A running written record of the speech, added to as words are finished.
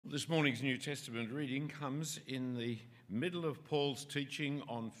This morning's New Testament reading comes in the middle of Paul's teaching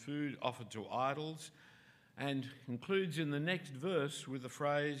on food offered to idols and concludes in the next verse with the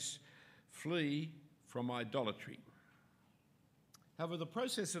phrase, "Flee from idolatry." However, the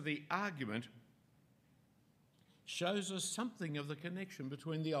process of the argument shows us something of the connection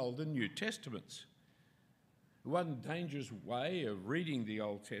between the Old and New Testaments. One dangerous way of reading the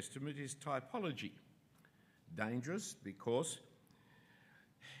Old Testament is typology. Dangerous because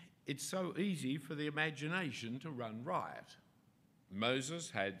it's so easy for the imagination to run riot. Moses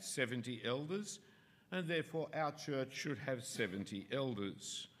had 70 elders, and therefore our church should have 70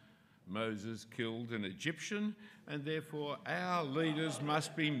 elders. Moses killed an Egyptian, and therefore our leaders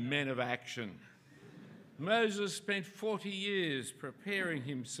must be men of action. Moses spent 40 years preparing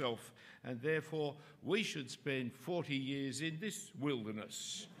himself, and therefore we should spend 40 years in this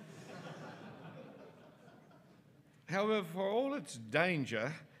wilderness. However, for all its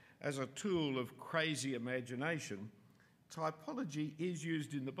danger as a tool of crazy imagination, typology is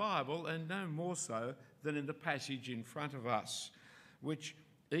used in the Bible, and no more so than in the passage in front of us, which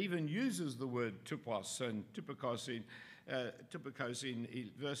even uses the word typos and typikos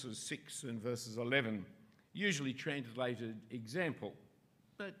in verses 6 and verses 11, usually translated example,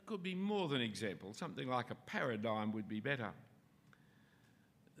 but could be more than example. Something like a paradigm would be better.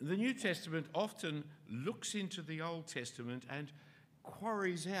 The New Testament often looks into the Old Testament and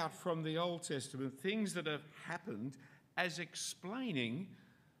quarries out from the Old Testament things that have happened as explaining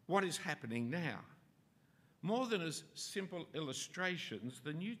what is happening now. More than as simple illustrations,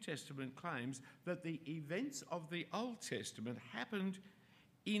 the New Testament claims that the events of the Old Testament happened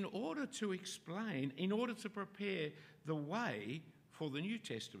in order to explain, in order to prepare the way for the New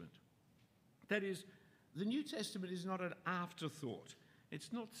Testament. That is, the New Testament is not an afterthought.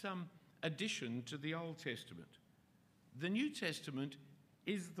 It's not some addition to the Old Testament. The New Testament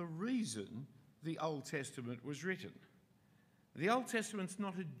is the reason the Old Testament was written. The Old Testament's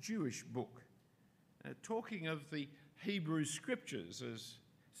not a Jewish book. Talking of the Hebrew Scriptures, as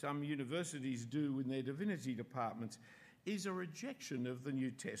some universities do in their divinity departments, is a rejection of the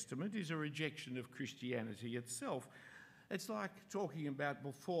New Testament, is a rejection of Christianity itself. It's like talking about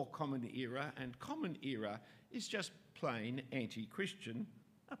before Common Era, and Common Era is just plain anti-Christian,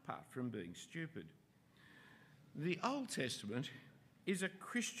 apart from being stupid. The Old Testament is a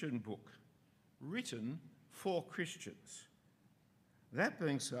Christian book written for Christians. That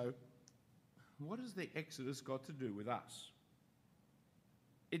being so, what has the Exodus got to do with us?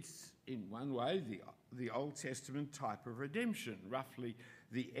 It's, in one way, the Old Testament type of redemption. Roughly,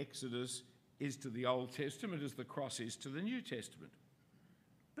 the Exodus is to the Old Testament as the cross is to the New Testament.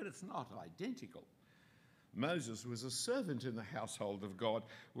 But it's not identical. Moses was a servant in the household of God,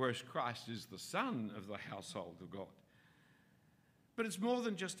 whereas Christ is the son of the household of God. But it's more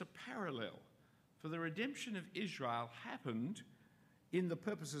than just a parallel, for the redemption of Israel happened in the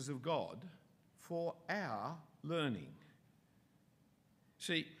purposes of God for our learning.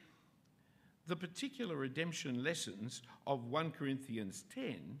 See, the particular redemption lessons of 1 Corinthians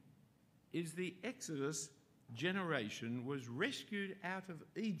 10 is the Exodus generation was rescued out of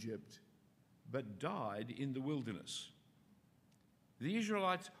Egypt but died in the wilderness. The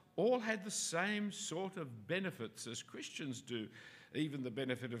Israelites all had the same sort of benefits as Christians do, even the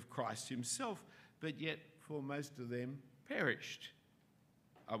benefit of Christ himself, but yet for most of them perished.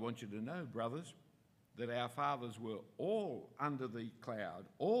 I want you to know, brothers, that our fathers were all under the cloud,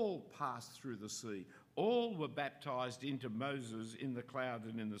 all passed through the sea, all were baptised into Moses in the cloud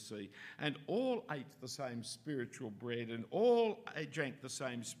and in the sea, and all ate the same spiritual bread, and all drank the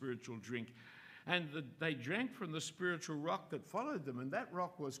same spiritual drink. And they drank from the spiritual rock that followed them, and that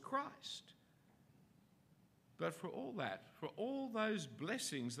rock was Christ. But for all that, for all those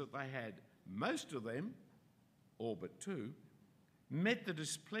blessings that they had, most of them, all but two, met the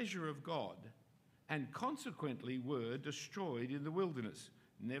displeasure of God and consequently were destroyed in the wilderness.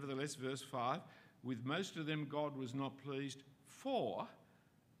 Nevertheless, verse 5, with most of them God was not pleased, for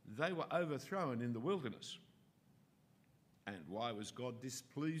they were overthrown in the wilderness. And why was God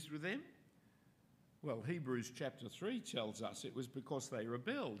displeased with them? Well, Hebrews chapter 3 tells us it was because they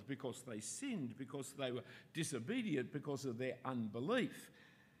rebelled, because they sinned, because they were disobedient, because of their unbelief.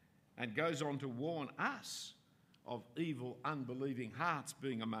 And goes on to warn us of evil, unbelieving hearts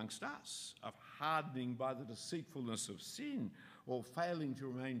being amongst us, of hardening by the deceitfulness of sin, or failing to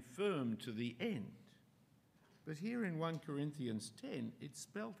remain firm to the end. But here in 1 Corinthians 10, it's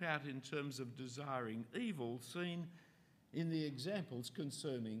spelt out in terms of desiring evil, seen in the examples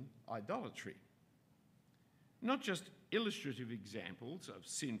concerning idolatry. Not just illustrative examples of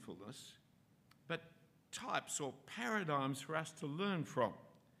sinfulness, but types or paradigms for us to learn from.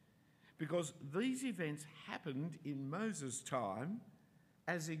 because these events happened in Moses' time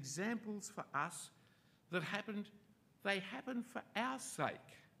as examples for us they happened for our sake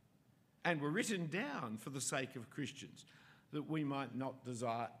and were written down for the sake of Christians, that we might not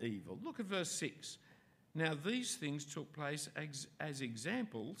desire evil. Look at verse 6. Now these things took place as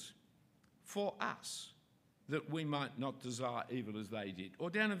examples for us, that we might not desire evil as they did. Or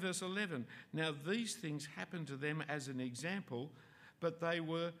down in verse 11, now these things happened to them as an example, but they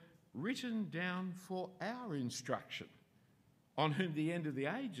were written down for our instruction, on whom the end of the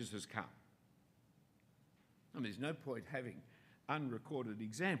ages has come. And there's no point having unrecorded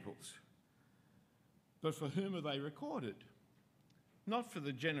examples. But for whom are they recorded? Not for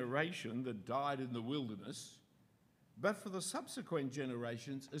the generation that died in the wilderness, but for the subsequent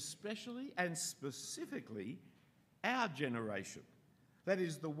generations, especially and specifically our generation. That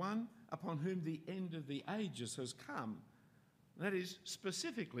is the one upon whom the end of the ages has come. That is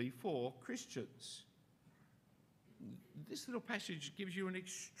specifically for Christians. This little passage gives you an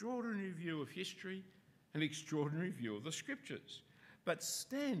extraordinary view of history, an extraordinary view of the Scriptures. But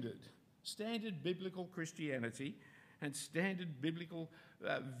standard biblical Christianity and standard biblical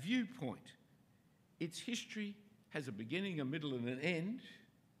viewpoint, its history has a beginning, a middle and an end,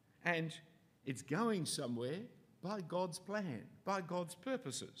 and it's going somewhere by God's plan, by God's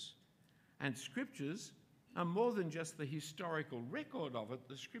purposes. And Scriptures are more than just the historical record of it.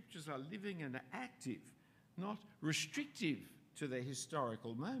 The Scriptures are living and active, not restrictive to their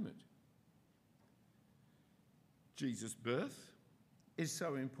historical moment. Jesus' birth is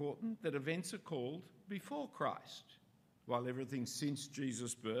so important that events are called before Christ, while everything since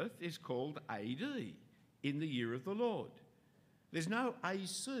Jesus' birth is called AD, in the year of the Lord. There's no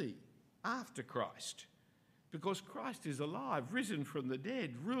AC, after Christ, because Christ is alive, risen from the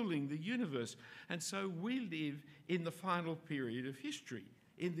dead, ruling the universe. And so we live in the final period of history,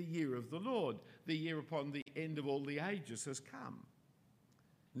 in the year of the Lord, the year upon the end of all the ages has come.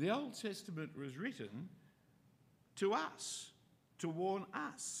 The Old Testament was written to us, to warn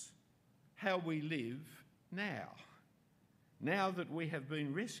us how we live now that we have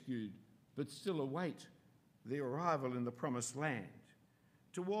been rescued but still await the arrival in the promised land,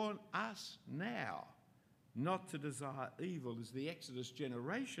 to warn us now not to desire evil as the Exodus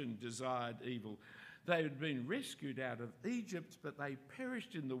generation desired evil. They had been rescued out of Egypt, but they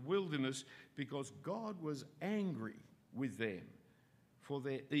perished in the wilderness because God was angry with them for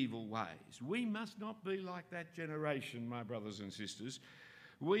their evil ways. We must not be like that generation, my brothers and sisters.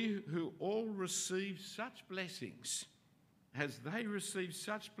 We who all received such blessings, as they received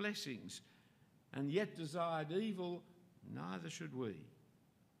such blessings, and yet desired evil, neither should we.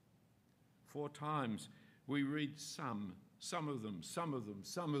 4 times we read some of them.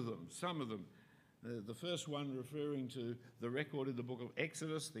 The first one referring to the record in the book of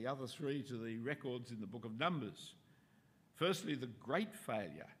Exodus, the other 3 to the records in the book of Numbers. Firstly, the great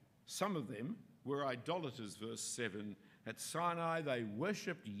failure. Some of them were idolaters, verse 7. At Sinai, they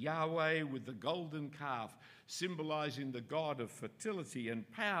worshipped Yahweh with the golden calf, symbolising the god of fertility and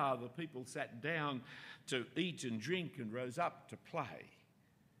power. The people sat down to eat and drink and rose up to play.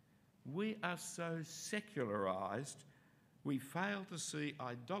 We are so secularised, we fail to see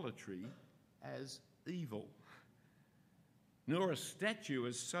idolatry as evil, nor a statue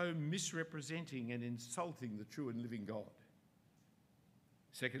as so misrepresenting and insulting the true and living God.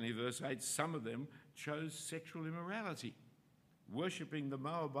 Secondly, verse 8, some of them chose sexual immorality, worshipping the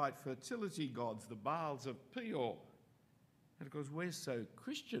Moabite fertility gods, the Baals of Peor. And of course, we're so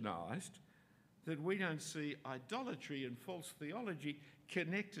Christianised that we don't see idolatry and false theology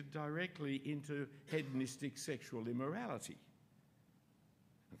connected directly into hedonistic sexual immorality.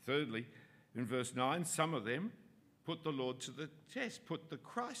 And thirdly, in verse 9, some of them put the Lord to the test, put the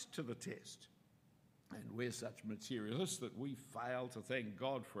Christ to the test. And we're such materialists that we fail to thank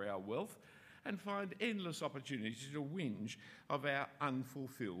God for our wealth and find endless opportunities to whinge of our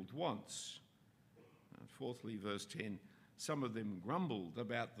unfulfilled wants. And fourthly, verse 10, some of them grumbled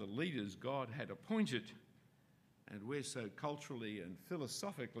about the leaders God had appointed. And we're so culturally and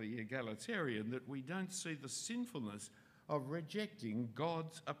philosophically egalitarian that we don't see the sinfulness of rejecting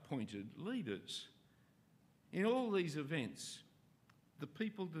God's appointed leaders. In all these events, the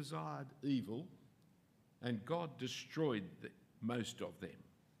people desired evil and God destroyed most of them.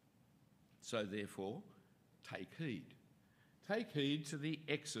 So therefore, take heed. Take heed to the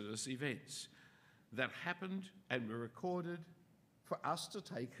Exodus events that happened and were recorded for us to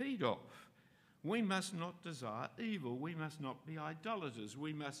take heed of. We must not desire evil. We must not be idolaters.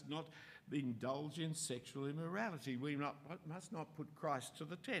 We must not indulge in sexual immorality. We must not put Christ to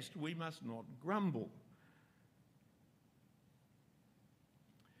the test. We must not grumble.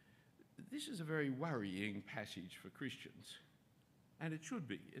 This is a very worrying passage for Christians, and it should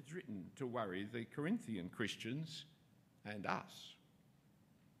be. It's written to worry the Corinthian Christians and us.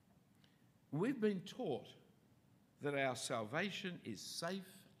 We've been taught that our salvation is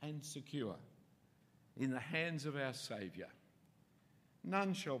safe and secure in the hands of our Saviour.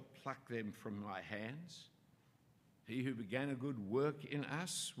 None shall pluck them from my hands. He who began a good work in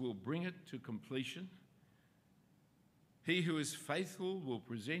us will bring it to completion. He who is faithful will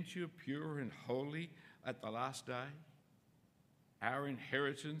present you pure and holy at the last day. Our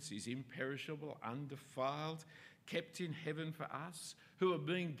inheritance is imperishable, undefiled, kept in heaven for us, who are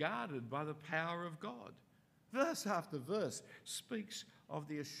being guarded by the power of God. Verse after verse speaks of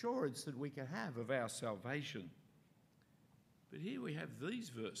the assurance that we can have of our salvation. But here we have these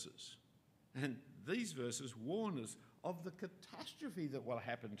verses, and these verses warn us of the catastrophe that will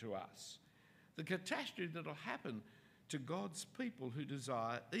happen to us, the catastrophe that will happen to God's people who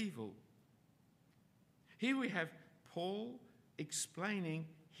desire evil. Here we have Paul explaining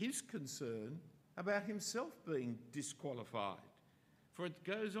his concern about himself being disqualified. For it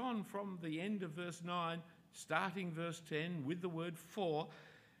goes on from the end of verse 9, starting verse 10 with the word for.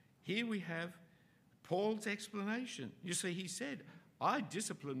 Here we have Paul's explanation. You see, he said, I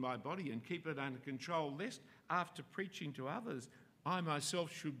discipline my body and keep it under control, lest after preaching to others, I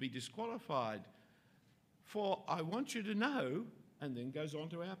myself should be disqualified. For I want you to know, and then goes on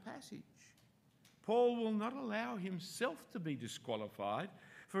to our passage. Paul will not allow himself to be disqualified,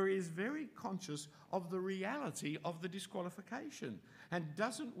 for he is very conscious of the reality of the disqualification and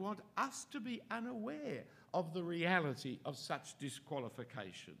doesn't want us to be unaware of the reality of such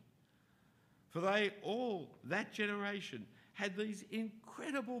disqualification. For they all, that generation, had these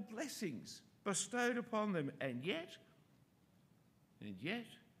incredible blessings bestowed upon them, and yet,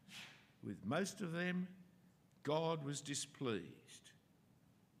 with most of them, God was displeased,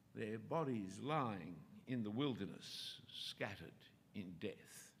 their bodies lying in the wilderness, scattered in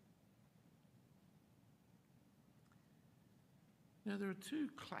death. Now, there are two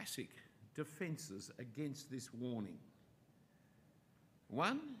classic defences against this warning.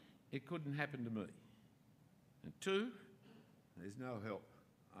 One, it couldn't happen to me. And two, there's no help.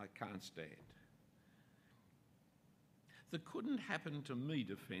 I can't stand. The couldn't happen to me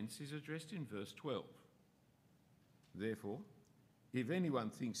defence is addressed in verse 12. Therefore, if anyone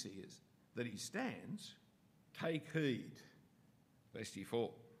thinks that he stands, take heed, lest he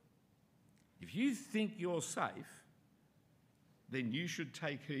fall. If you think you're safe, then you should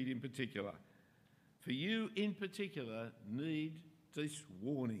take heed in particular. For you in particular need this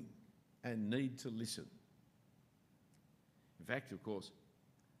warning and need to listen. In fact, of course,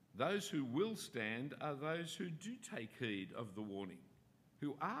 those who will stand are those who do take heed of the warning,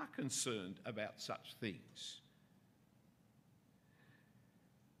 who are concerned about such things.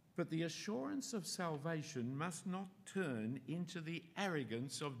 But the assurance of salvation must not turn into the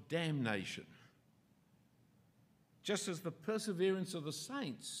arrogance of damnation, just as the perseverance of the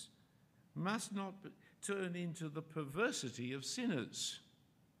saints must not turn into the perversity of sinners.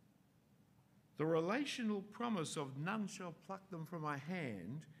 The relational promise of none shall pluck them from my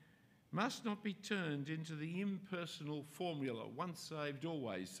hand must not be turned into the impersonal formula, once saved,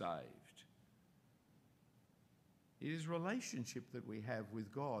 always saved. It is relationship that we have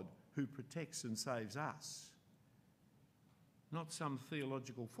with God who protects and saves us, not some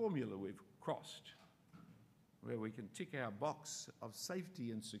theological formula we've crossed where we can tick our box of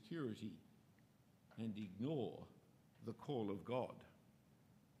safety and security and ignore the call of God.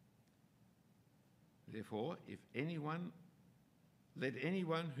 Therefore, let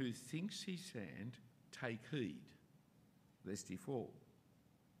anyone who thinks he stand take heed, lest he fall.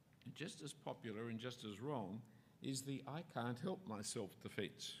 And just as popular and just as wrong is the I can't help myself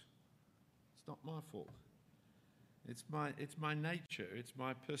defence. It's not my fault. It's my nature. It's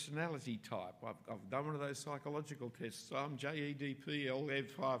my personality type. I've done one of those psychological tests. So I'm JEDP,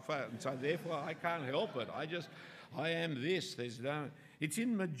 LF5, and so therefore I can't help it. I am this. It's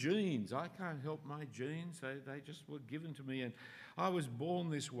in my genes. I can't help my genes. They just were given to me, and I was born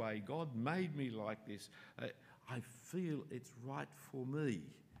this way. God made me like this. I feel it's right for me.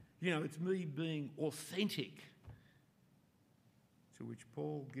 You know, it's me being authentic. To which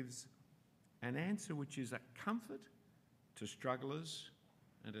Paul gives an answer which is a comfort to strugglers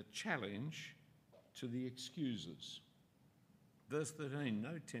and a challenge to the excusers. Verse 13,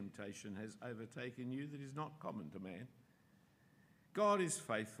 no temptation has overtaken you that is not common to man. God is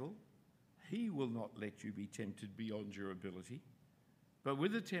faithful. He will not let you be tempted beyond your ability. But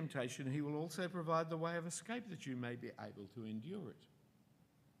with the temptation, he will also provide the way of escape that you may be able to endure it.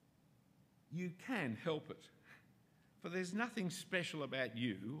 You can help it. For there's nothing special about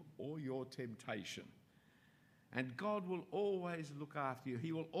you or your temptation. And God will always look after you.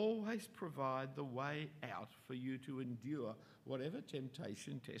 He will always provide the way out for you to endure whatever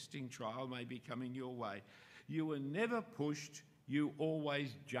temptation, testing, trial may be coming your way. You were never pushed, you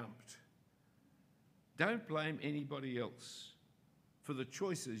always jumped. Don't blame anybody else for the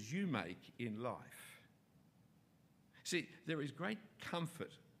choices you make in life. See, there is great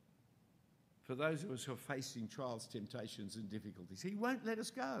comfort for those of us who are facing trials, temptations and difficulties. He won't let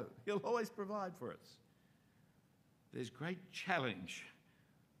us go. He'll always provide for us. There's great challenge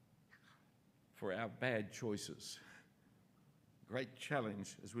for our bad choices. Great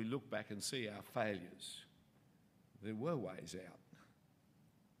challenge as we look back and see our failures. There were ways out.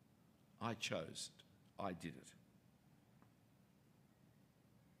 I chose it. I did it.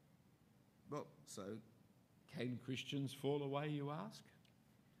 Well, so can Christians fall away, you ask?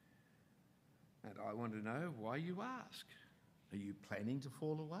 And I want to know why you ask. Are you planning to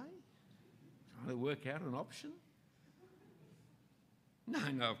fall away? Trying to work out an option?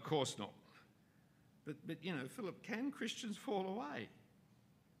 No, of course not. But you know, Philip, can Christians fall away?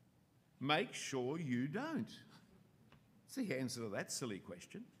 Make sure you don't. It's the answer to that silly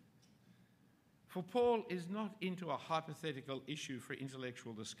question. For Paul is not into a hypothetical issue for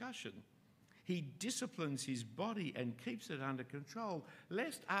intellectual discussion. He disciplines his body and keeps it under control,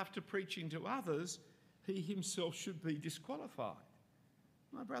 lest after preaching to others, he himself should be disqualified.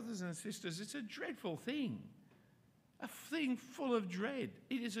 My brothers and sisters, it's a dreadful thing. A thing full of dread.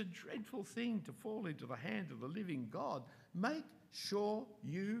 It is a dreadful thing to fall into the hand of the living God. Make sure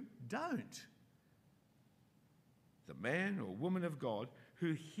you don't. The man or woman of God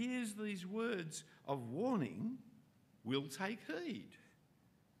who hears these words of warning will take heed.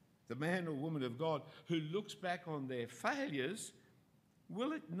 The man or woman of God who looks back on their failures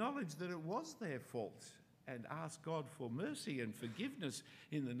will acknowledge that it was their fault and ask God for mercy and forgiveness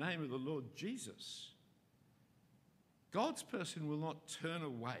in the name of the Lord Jesus. God's person will not turn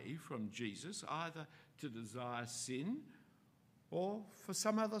away from Jesus either to desire sin or for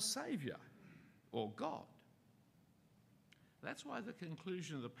some other saviour or God. That's why the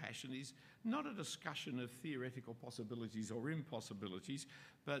conclusion of the Passion is not a discussion of theoretical possibilities or impossibilities,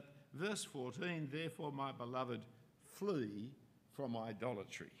 but verse 14, therefore, my beloved, flee from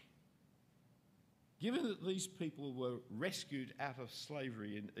idolatry. Given that these people were rescued out of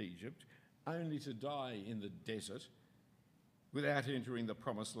slavery in Egypt, only to die in the desert without entering the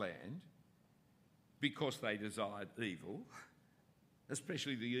promised land, because they desired evil,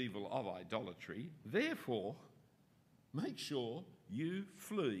 especially the evil of idolatry, therefore, make sure you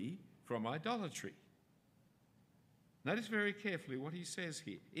flee from idolatry. Notice very carefully what he says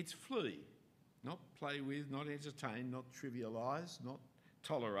here. It's flee, not play with, not entertain, not trivialise, not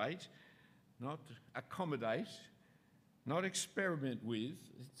tolerate, not accommodate, not experiment with.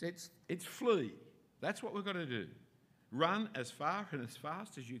 It's flee. That's what we've got to do. Run as far and as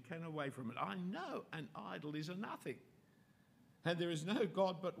fast as you can away from it. I know an idol is a nothing, and there is no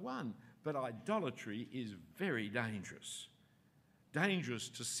God but one. But idolatry is very dangerous. Dangerous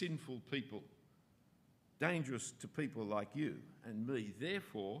to sinful people. Dangerous to people like you and me.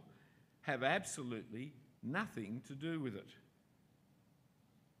 Therefore, have absolutely nothing to do with it.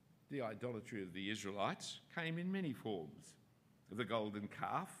 The idolatry of the Israelites came in many forms. The golden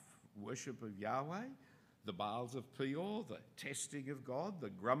calf, worship of Yahweh, the Baals of Peor, the testing of God, the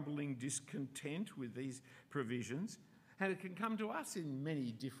grumbling discontent with these provisions. And it can come to us in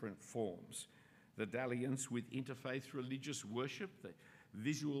many different forms. The dalliance with interfaith religious worship, the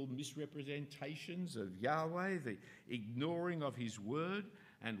visual misrepresentations of Yahweh, the ignoring of his word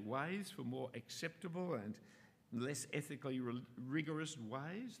and ways for more acceptable and less ethically rigorous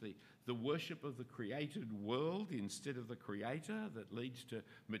ways, the worship of the created world instead of the creator that leads to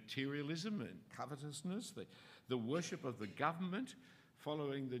materialism and covetousness, the worship of the government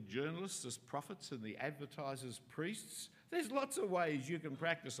following the journalists as prophets and the advertisers priests. There's lots of ways you can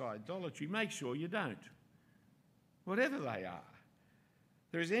practice idolatry. Make sure you don't, whatever they are.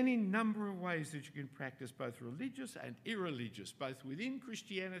 There is any number of ways that you can practice both religious and irreligious, both within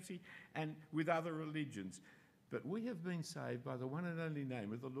Christianity and with other religions. But we have been saved by the one and only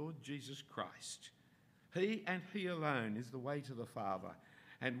name of the Lord Jesus Christ. He and he alone is the way to the Father.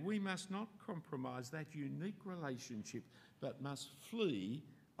 And we must not compromise that unique relationship, but must flee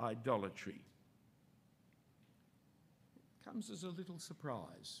idolatry. It comes as a little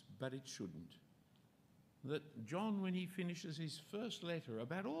surprise, but it shouldn't, that John, when he finishes his first letter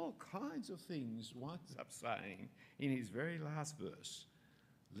about all kinds of things, winds up saying in his very last verse,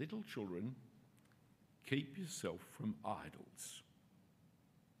 little children, keep yourself from idols.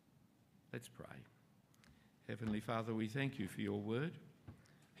 Let's pray. Heavenly Father, we thank you for your word,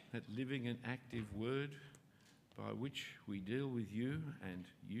 that living and active word by which we deal with you and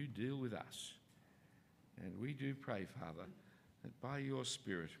you deal with us. And we do pray, Father, that by your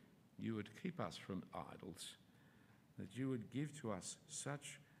Spirit you would keep us from idols, that you would give to us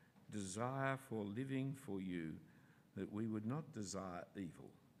such desire for living for you that we would not desire evil,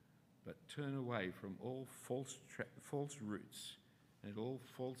 but turn away from all false roots and all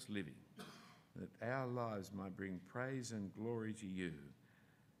false living, that our lives might bring praise and glory to you,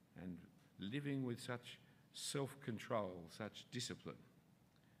 and living with such self-control, such discipline,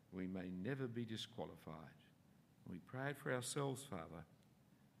 we may never be disqualified. We pray it for ourselves, Father,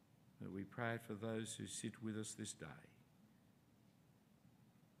 but we pray it for those who sit with us this day,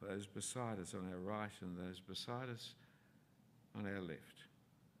 those beside us on our right and those beside us on our left.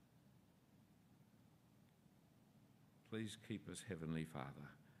 Please keep us, Heavenly Father,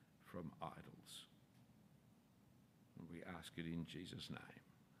 from idols. And we ask it in Jesus' name.